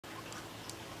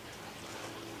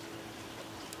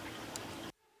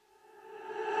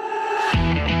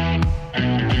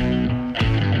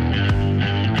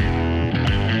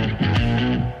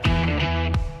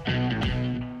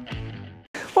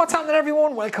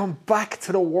welcome back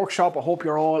to the workshop. I hope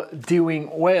you're all doing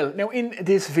well. Now in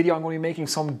this video I'm going to be making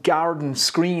some garden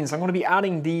screens. I'm going to be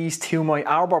adding these to my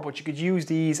Arbor, but you could use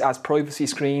these as privacy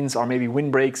screens or maybe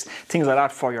windbreaks, things like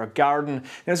that for your garden.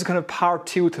 Now, this is kind of part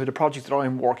 2 to the project that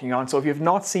I'm working on. So if you've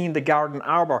not seen the garden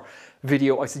Arbor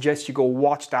video, I suggest you go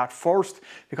watch that first,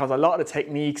 because a lot of the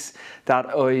techniques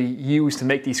that I use to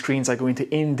make these screens I go into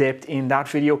in depth in that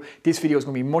video. This video is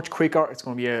going to be much quicker. It's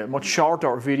going to be a much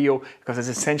shorter video because it's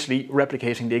essentially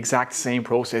replicating the exact same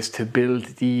process to build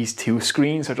these two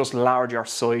screens. So just larger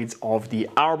sides of the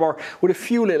Arbor with a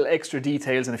few little extra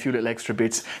details and a few little extra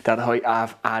bits that I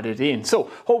have added in.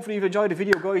 So hopefully you've enjoyed the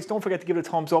video, guys. Don't forget to give it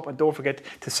a thumbs up and don't forget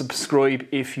to subscribe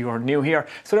if you are new here.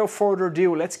 So without further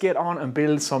ado, let's get on and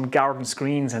build some garden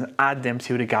screens and add them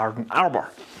to the garden Arbor.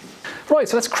 Right,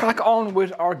 so let's crack on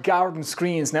with our garden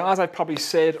screens. Now, as I've probably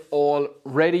said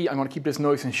already, I'm going to keep this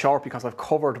nice and short because I've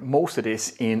covered most of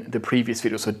this in the previous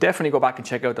video. So definitely go back and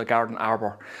check out the garden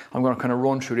Arbor. I'm going to kind of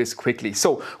run through this quickly.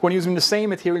 So when using the same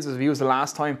materials as we used the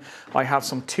last time, I have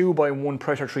some 2x1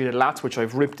 pressure treated lats, which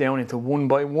I've ripped down into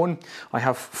 1x1. I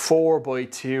have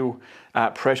 4x2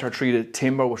 pressure treated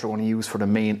timber, which we're going to use for the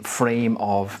main frame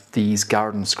of these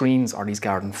garden screens or these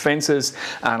garden fences.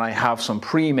 And I have some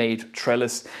pre-made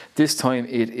trellis. This time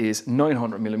it is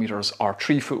 900mm or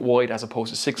 3 foot wide as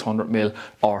opposed to 600mm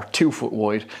or 2 foot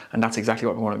wide. And that's exactly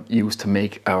what we're going to use to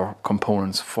make our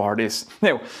components for this.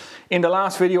 Now, in the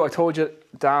last video I told you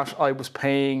that I was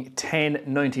paying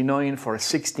 $10.99 for a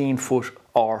 16 foot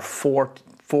or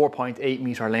 4.8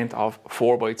 meter length of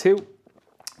 4x2.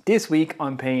 This week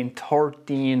I'm paying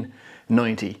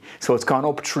 $13.90, so it's gone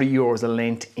up €3 a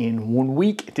length in 1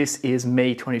 week. This is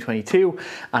May 2022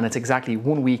 and it's exactly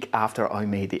 1 week after I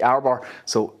made the Arbor.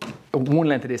 So one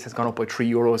length of this has gone up by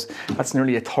 €3. That's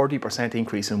nearly a 30%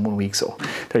 increase in 1 week. So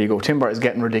there you go, timber is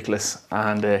getting ridiculous.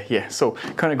 And yeah, so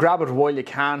kind of grab it while you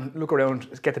can, look around,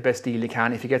 get the best deal you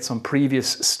can. If you get some previous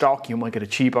stock, you might get it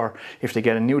cheaper. If they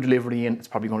get a new delivery in, it's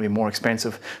probably going to be more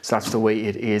expensive. So that's the way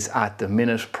it is at the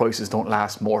minute. Prices don't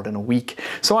last more than a week.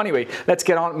 So anyway, let's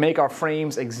get on, make our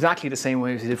frames exactly the same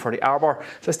way as we did for the Arbor.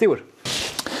 So let's do it.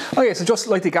 Okay, so just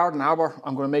like the garden Arbor,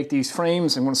 I'm going to make these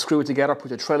frames. I'm going to screw it together, put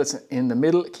the trellis in the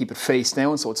middle, keep it face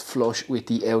down so it's flush with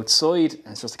the outside. And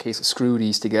it's just a case of screw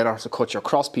these together. So cut your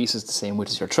cross pieces the same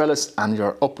width as your trellis and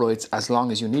your uprights as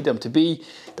long as you need them to be.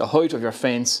 The height of your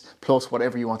fence plus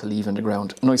whatever you want to leave in the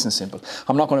ground. Nice and simple.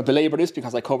 I'm not going to belabor this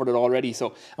because I covered it already. So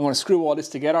I'm going to screw all this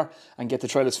together and get the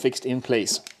trellis fixed in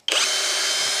place.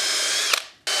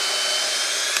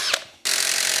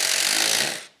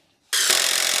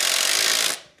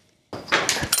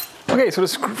 Okay, so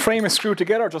this frame is screwed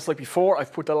together just like before.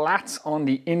 I've put the lats on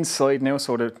the inside now,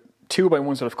 so the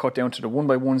 2x1s that I've cut down to the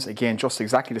 1x1s, again, just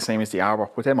exactly the same as the Arbor.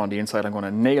 Put them on the inside. I'm going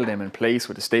to nail them in place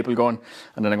with a staple gun,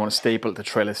 and then I'm going to staple the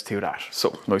trellis to that.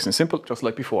 So nice and simple, just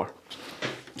like before.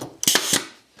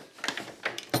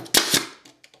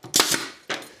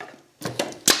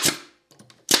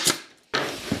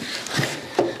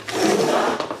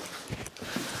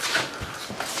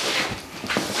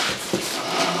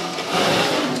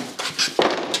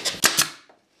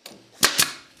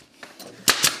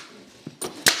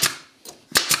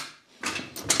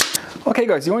 Okay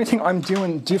guys, the only thing I'm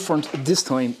doing different this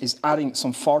time is adding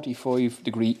some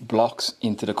 45-degree blocks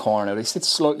into the corner. Now they sit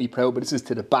slightly proud, but this is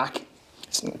to the back.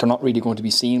 They're not really going to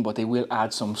be seen, but they will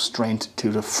add some strength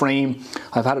to the frame.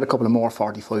 I've added a couple of more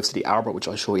 45s to the Arbor, which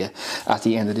I'll show you at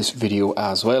the end of this video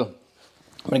as well.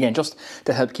 But again, just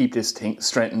to help keep this thing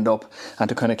straightened up and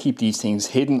to kind of keep these things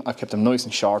hidden, I've kept them nice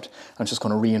and short. I'm just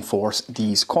going to reinforce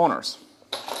these corners.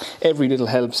 Every little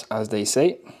helps, as they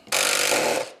say.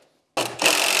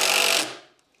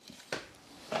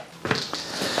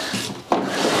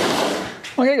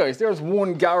 Okay guys, there's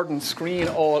one garden screen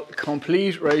all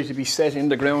complete, ready to be set in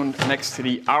the ground next to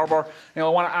the Arbor. Now I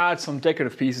want to add some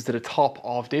decorative pieces to the top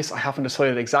of this. I haven't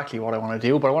decided exactly what I want to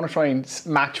do, but I want to try and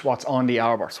match what's on the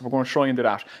Arbor. So we're going to try and do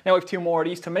that. Now I have 2 more of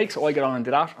these to make, so I get on and do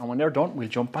that. And when they're done, we'll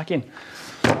jump back in.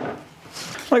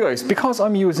 Right guys, because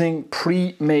I'm using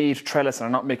pre-made trellis and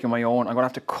I'm not making my own, I'm going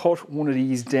to have to cut one of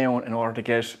these down in order to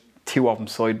get 2 of them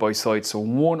side by side. So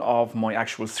one of my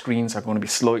actual screens are going to be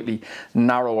slightly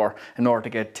narrower in order to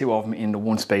get 2 of them into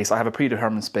one space. I have a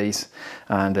predetermined space,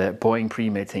 and buying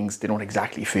pre-made things, they don't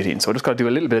exactly fit in. So I just got to do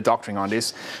a little bit of doctoring on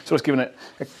this. So just giving it,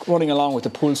 running along with the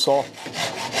pull saw.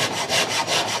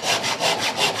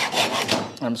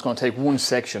 I'm just going to take one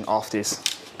section off this.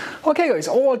 Okay guys,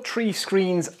 all 3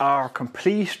 screens are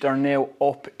complete. They're now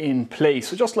up in place.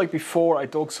 So just like before, I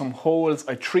dug some holes.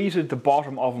 I treated the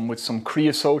bottom of them with some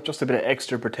creosote, just a bit of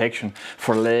extra protection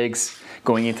for legs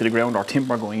going into the ground or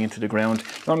timber going into the ground. You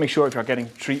want to make sure if you're getting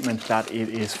treatment that it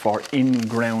is for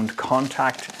in-ground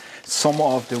contact. Some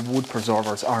of the wood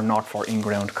preservers are not for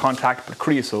in-ground contact, but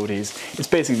creosote is. It's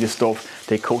basically the stuff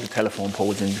they coat the telephone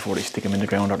poles in before they stick them in the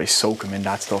ground, or they soak them in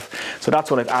that stuff. So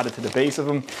that's what I've added to the base of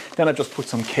them. Then I just put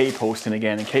some K-post in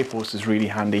again, and K-post is really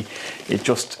handy. It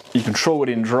just, you can throw it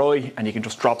in dry and you can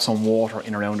just drop some water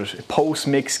in around it. Post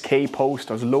mix, K-post,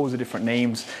 there's loads of different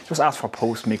names. Just ask for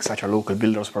post mix at your local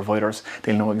builders providers.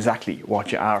 They'll know exactly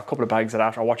what you are. A couple of bags of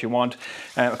that are what you want.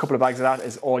 A couple of bags of that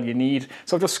is all you need.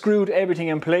 So I've just screwed everything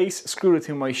in place, screwed it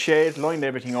to my shed, lined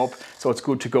everything up, so it's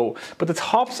good to go. But the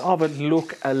tops of it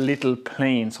look a little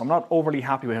plain, so I'm not overly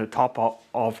happy with how the top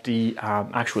of the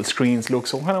actual screens look.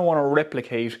 So I kind of want to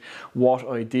replicate what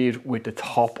I did with the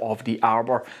top of the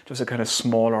Arbor, just a kind of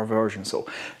smaller version. So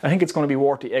I think it's going to be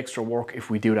worth the extra work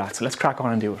if we do that. So let's crack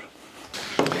on and do it.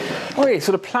 Okay,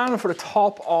 so the plan for the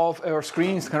top of our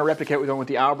screens to kind of replicate what we've done with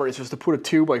the Arbor is just to put a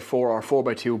 2x4 or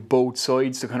 4x2 both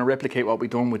sides to kind of replicate what we've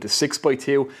done with the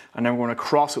 6x2, and then we're going to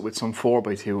cross it with some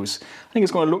 4x2s. I think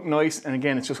it's going to look nice, and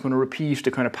again, it's just going to repeat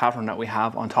the kind of pattern that we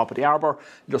have on top of the Arbor,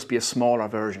 just be a smaller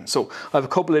version. So I have a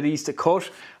couple of these to cut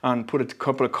and put a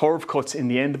couple of curve cuts in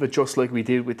the end of it, just like we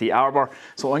did with the Arbor.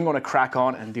 So I'm going to crack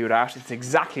on and do that. It's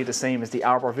exactly the same as the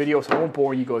Arbor video, so I won't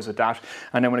bore you guys with that.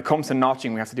 And then when it comes to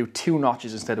notching, we have to do 2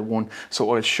 notches instead of 1.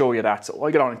 So I'll show you that. So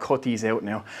I'll get on and cut these out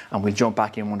now, and we'll jump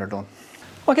back in when they're done.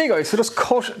 Okay guys, so just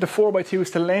cut the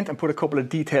 4x2s to length and put a couple of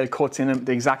detailed cuts in them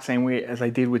the exact same way as I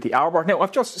did with the Arbor. Now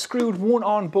I've just screwed one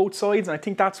on both sides, and I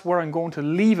think that's where I'm going to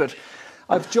leave it.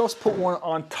 I've just put one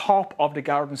on top of the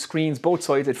garden screens, both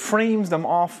sides. It frames them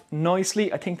off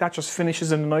nicely. I think that just finishes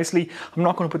them nicely. I'm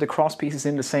not going to put the cross pieces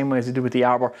in the same way as I did with the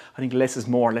Arbor. I think less is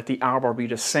more. Let the Arbor be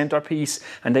the center piece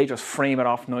and they just frame it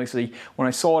off nicely. When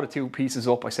I saw the 2 pieces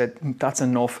up, I said, that's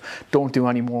enough. Don't do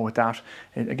any more with that.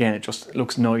 Again, it just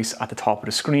looks nice at the top of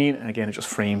the screen, and again, it just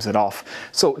frames it off.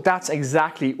 So that's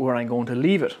exactly where I'm going to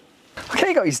leave it.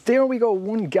 Okay guys, there we go,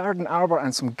 one garden arbor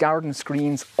and some garden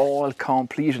screens all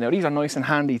completed. Now these are nice and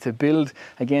handy to build.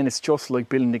 Again, it's just like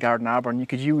building the garden arbor, and you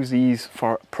could use these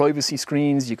for privacy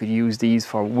screens, you could use these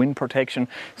for wind protection,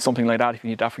 something like that if you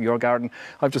need that for your garden.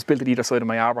 I've just built it either side of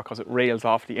my arbor because it rails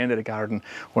off the end of the garden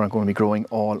where I'm going to be growing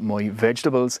all my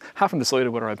vegetables. Haven't decided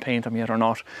whether I'll paint them yet or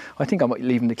not. I think I might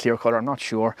leave them the clear colour, I'm not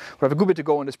sure. But I have a good bit to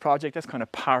go on this project. That's kind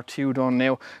of part 2 done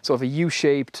now. So I have a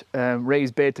U-shaped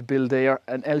raised bed to build there,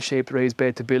 an L-shaped raised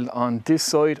bed to build on this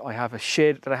side. I have a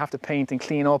shed that I have to paint and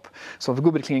clean up, so I have a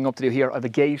good bit of cleaning up to do here. I have a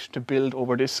gate to build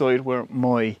over this side where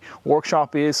my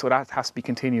workshop is, so that has to be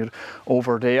continued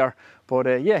over there.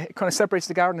 But yeah, it kind of separates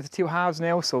the garden into 2 halves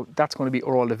now, so that's going to be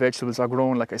where all the vegetables are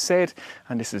grown, like I said,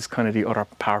 and this is kind of the other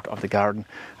part of the garden,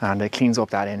 and it cleans up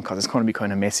that end because it's going to be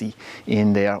kind of messy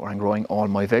in there where I'm growing all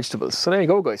my vegetables. So there you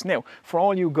go guys. Now, for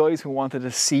all you guys who wanted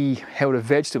to see how the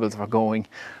vegetables are going,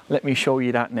 let me show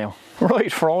you that now.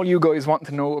 Right, for all you guys wanting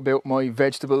to know about my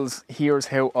vegetables, here's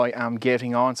how I am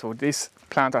getting on. So this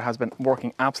planter has been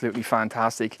working absolutely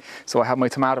fantastic. So I have my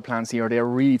tomato plants here, they're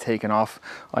really taken off.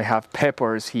 I have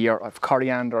peppers here, I have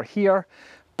coriander here,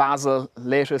 basil,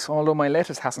 lettuce, although my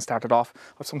lettuce hasn't started off. I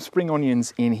have some spring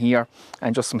onions in here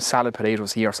and just some salad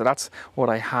potatoes here. So that's what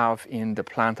I have in the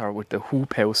planter with the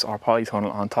hoop house or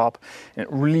polytunnel on top. And it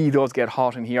really does get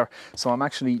hot in here. So I'm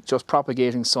actually just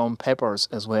propagating some peppers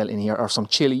as well in here, or some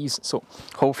chilies. So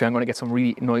hopefully I'm going to get some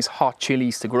really nice hot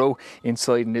chilies to grow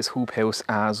inside in this hoop house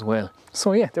as well.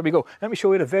 So yeah, there we go. Let me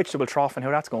show you the vegetable trough and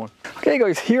how that's going. Okay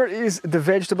guys, here is the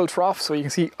vegetable trough. So you can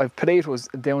see I have potatoes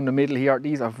down the middle here.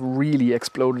 These have really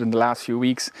exploded in the last few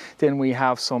weeks. Then we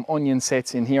have some onion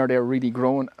sets in here, they're really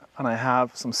growing. And I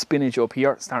have some spinach up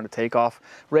here starting to take off,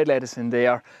 red lettuce in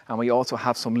there, and we also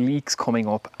have some leeks coming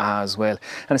up as well.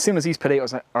 And as soon as these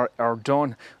potatoes are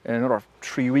done, in another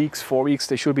 3 weeks, 4 weeks,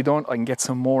 they should be done. I can get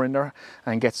some more in there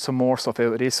and get some more stuff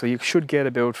out of this. So you should get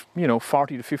about,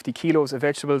 40 to 50 kilos of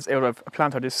vegetables out of a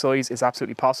planter this size is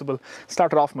absolutely possible.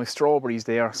 Started off my strawberries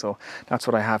there, so that's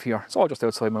what I have here. It's all just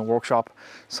outside my workshop.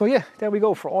 So yeah, there we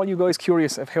go. For all you guys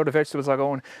curious of how the vegetables are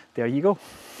going, there you go.